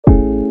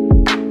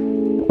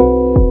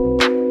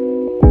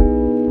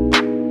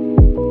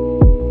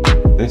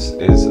This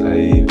is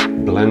a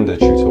Blender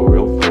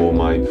tutorial for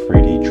my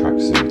 3D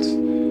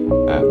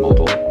tracksuit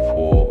model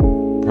for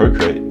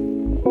Procreate,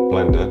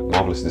 Blender,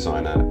 Marvelous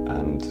Designer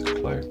and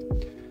Clo.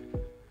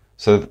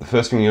 So the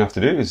first thing you have to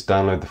do is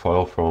download the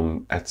file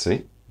from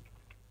Etsy,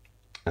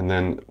 and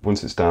then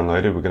once it's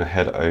downloaded we're going to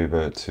head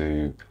over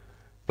to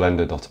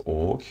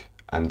blender.org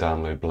and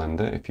download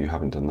Blender if you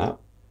haven't done that.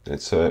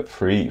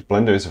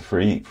 Blender is a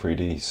free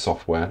 3D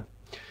software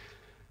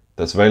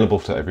that's available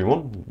to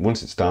everyone.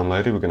 Once it's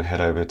downloaded, we're going to head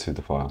over to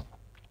the file.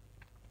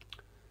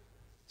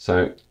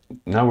 So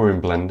now we're in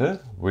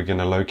Blender, we're going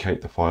to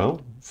locate the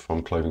file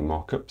from Clothing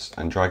Mockups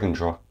and drag and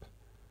drop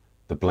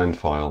the blend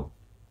file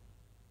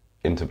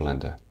into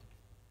Blender.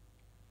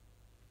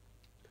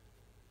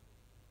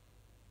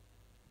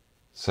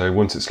 So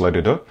once it's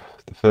loaded up,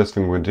 the first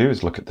thing we're going to do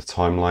is look at the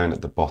timeline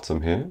at the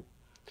bottom here.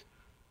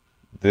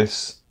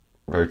 This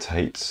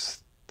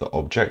rotates the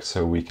object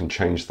so we can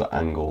change the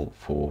angle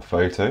for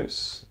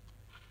photos,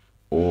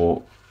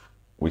 or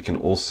we can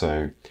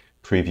also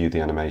preview the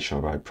animation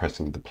by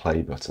pressing the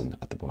play button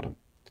at the bottom.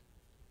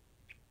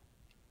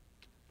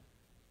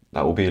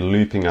 That will be a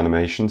looping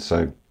animation,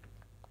 so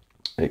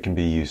it can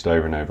be used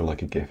over and over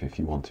like a GIF if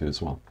you want to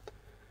as well.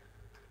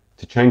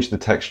 To change the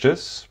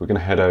textures, we're going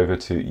to head over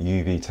to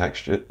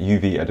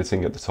UV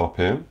editing at the top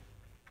here,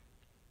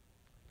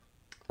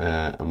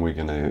 and we're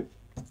going to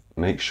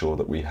make sure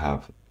that we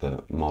have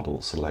the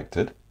model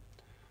selected.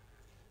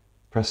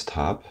 Press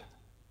tab.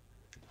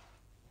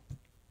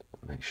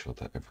 Make sure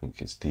that everything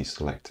is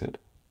deselected.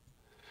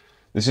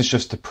 This is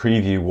just to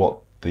preview what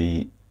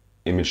the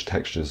image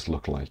textures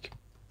look like.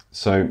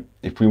 So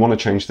if we want to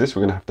change this,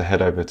 we're going to have to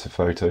head over to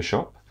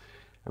Photoshop,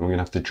 and we're going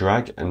to have to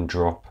drag and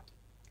drop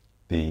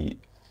the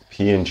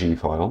PNG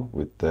file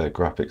with the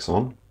graphics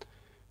on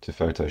to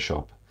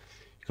Photoshop.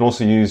 You can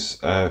also use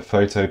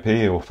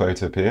Photopea or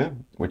Photopea,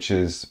 which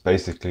is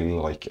basically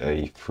like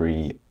a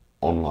free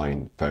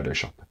online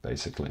Photoshop,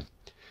 basically.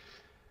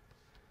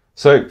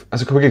 So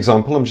as a quick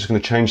example, I'm just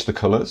going to change the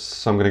colors.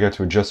 So I'm going to go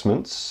to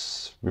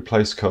Adjustments,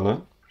 Replace Color.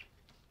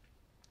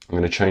 I'm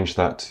going to change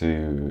that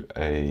to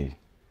a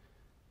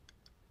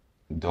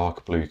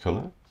dark blue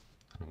color.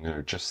 I'm going to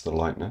adjust the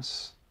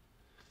lightness.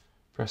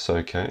 Press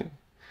OK.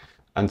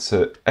 And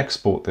to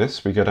export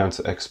this, we go down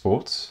to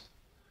Export,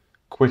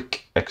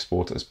 Quick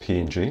Export as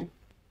PNG. I'm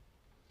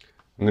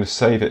going to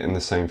save it in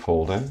the same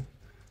folder.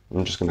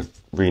 I'm just going to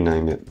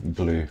rename it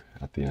Blue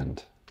at the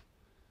end.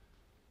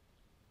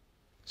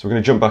 So we're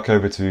going to jump back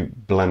over to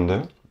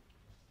Blender,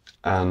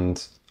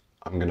 and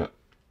I'm going to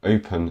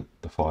open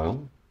the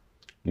file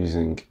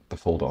using the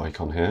folder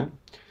icon here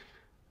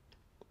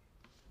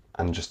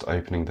and just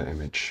opening the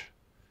image.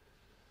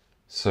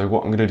 So what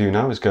I'm going to do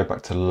now is go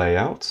back to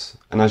Layout,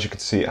 and as you can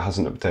see it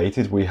hasn't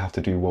updated. We have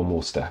to do one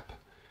more step.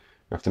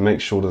 We have to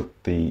make sure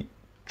that the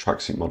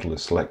tracksuit model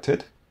is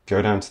selected,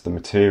 go down to the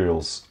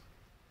Materials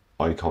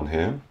icon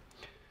here,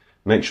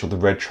 make sure the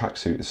red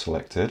tracksuit is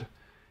selected,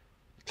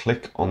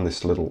 click on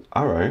this little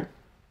arrow,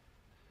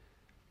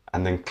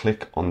 and then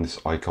click on this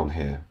icon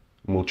here,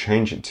 and we'll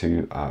change it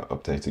to our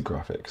updated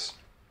graphics.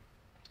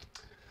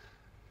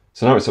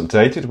 So now it's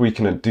updated, we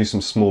can do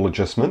some small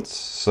adjustments.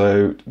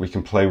 So we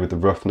can play with the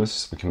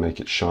roughness, we can make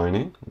it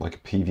shiny like a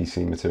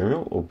PVC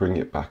material, or bring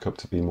it back up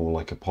to be more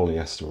like a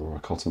polyester or a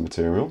cotton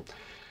material.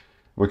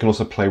 We can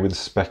also play with the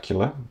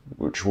specular,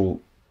 which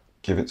will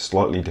give it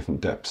slightly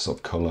different depths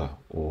of color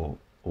or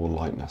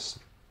lightness.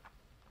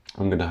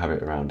 I'm going to have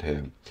it around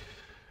here.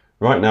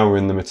 Right now we're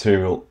in the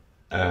Material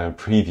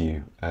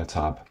Preview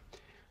tab.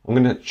 I'm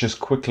going to just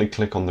quickly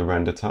click on the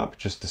Render tab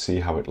just to see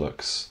how it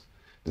looks.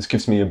 This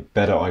gives me a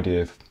better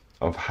idea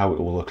of how it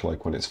will look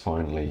like when it's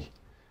finally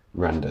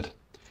rendered.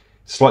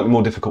 It's slightly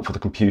more difficult for the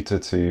computer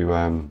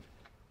to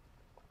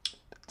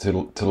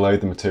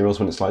load the materials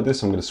when it's like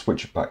this. I'm going to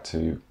switch it back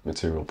to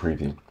Material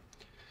Preview.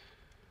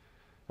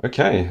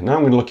 Okay, now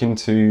I'm going to look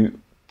into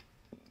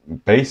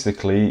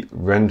basically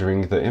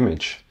rendering the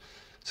image.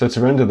 So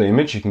to render the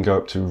image, you can go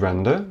up to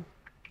Render,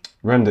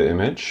 Render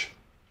Image,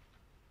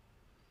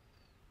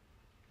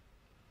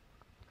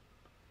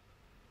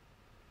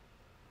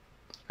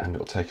 and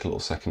it'll take a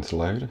little second to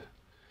load.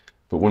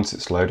 But once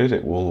it's loaded,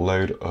 it will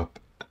load up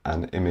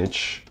an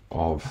image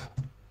of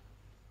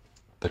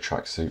the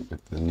tracksuit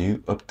with the new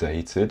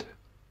updated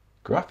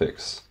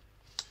graphics.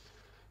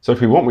 So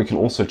if we want, we can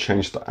also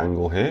change the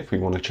angle here. If we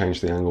want to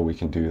change the angle, we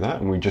can do that,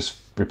 and we just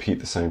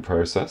repeat the same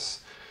process.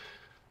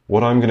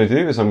 What I'm going to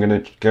do is I'm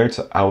going to go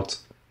to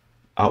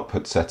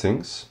Output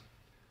Settings.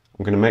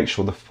 I'm going to make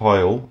sure the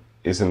file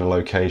is in a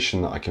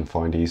location that I can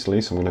find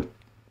easily. So I'm going to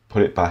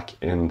put it back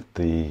in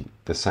the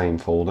same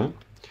folder.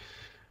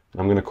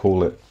 I'm going to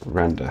call it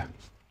Render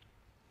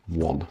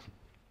 1.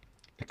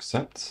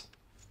 Accept.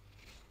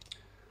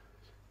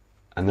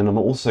 And then I'm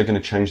also going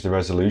to change the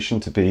resolution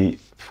to be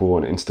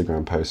for an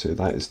Instagram post here.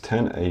 That is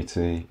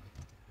 1080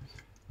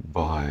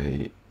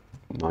 by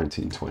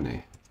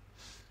 1920.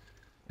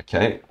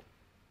 Okay,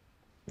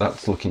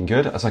 that's looking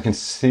good. As I can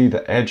see,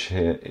 the edge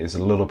here is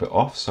a little bit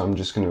off, so I'm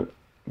just going to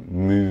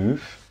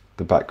move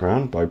the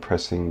background by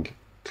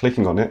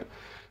clicking on it,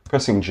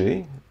 pressing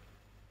G,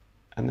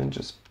 and then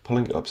just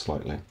pulling it up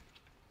slightly.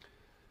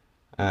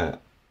 I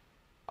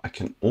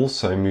can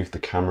also move the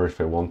camera if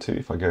I want to.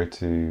 If I go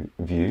to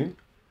View,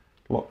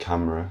 Lock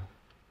Camera,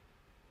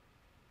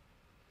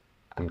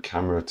 and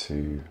Camera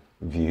to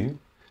View,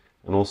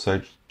 and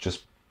also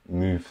just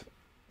move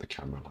the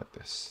camera like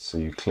this. So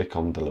you click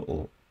on the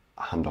little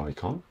hand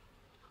icon,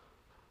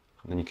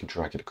 and then you can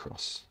drag it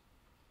across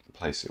and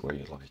place it where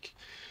you like.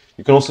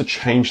 You can also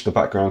change the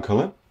background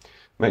color.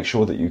 Make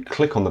sure that you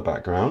click on the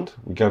background.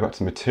 We go back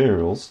to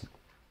Materials.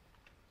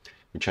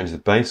 We change the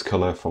base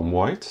color from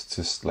white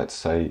to, let's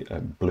say,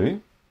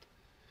 blue.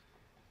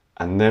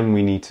 And then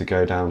we need to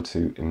go down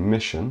to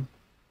Emission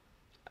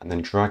and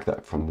then drag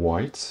that from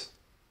white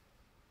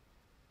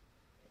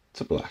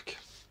to black.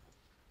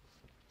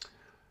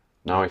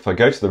 Now, if I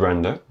go to the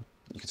render,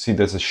 you can see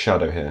there's a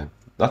shadow here.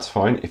 That's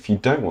fine. If you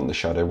don't want the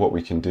shadow, what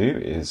we can do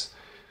is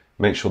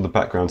make sure the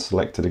background's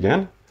selected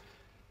again.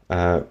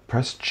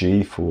 Press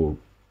G for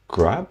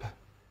grab,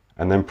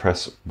 and then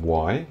press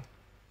Y,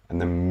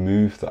 and then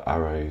move the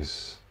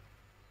arrows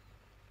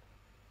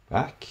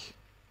back,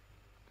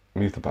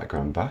 move the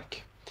background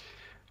back,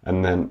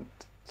 and then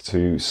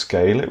to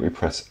scale it we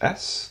press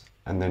S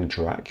and then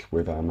drag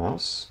with our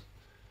mouse,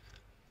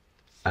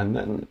 and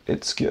then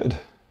it's good.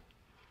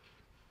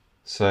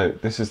 So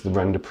this is the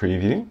render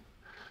preview.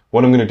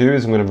 What I'm going to do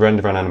is I'm going to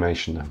render an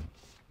animation now.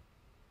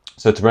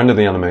 So to render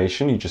the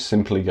animation, you just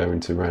simply go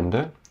into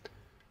Render,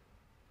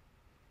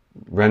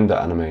 Render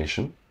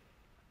Animation,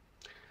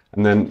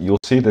 and then you'll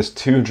see there's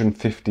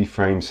 250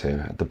 frames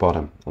here at the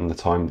bottom on the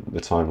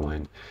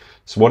timeline.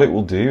 So what it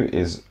will do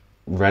is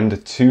render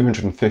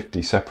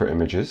 250 separate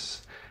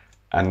images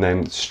and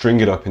then string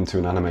it up into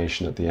an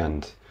animation at the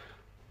end.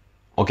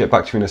 I'll get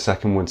back to you in a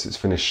second once it's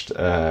finished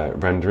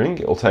rendering.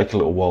 It'll take a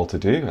little while to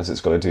do, as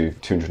it's got to do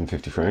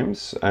 250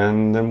 frames,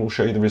 and then we'll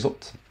show you the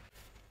result.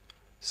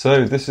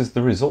 So this is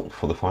the result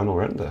for the final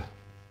render.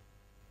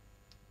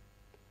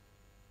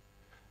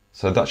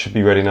 So that should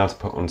be ready now to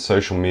put on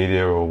social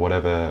media or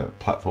whatever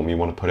platform you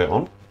want to put it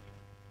on.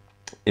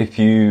 If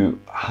you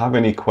have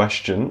any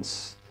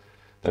questions,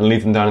 then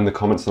leave them down in the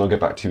comments and I'll get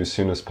back to you as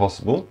soon as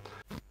possible.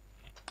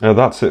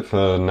 That's it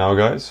for now,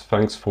 guys.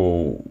 Thanks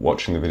for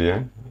watching the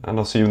video, and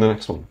I'll see you in the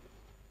next one.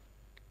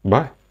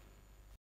 Bye.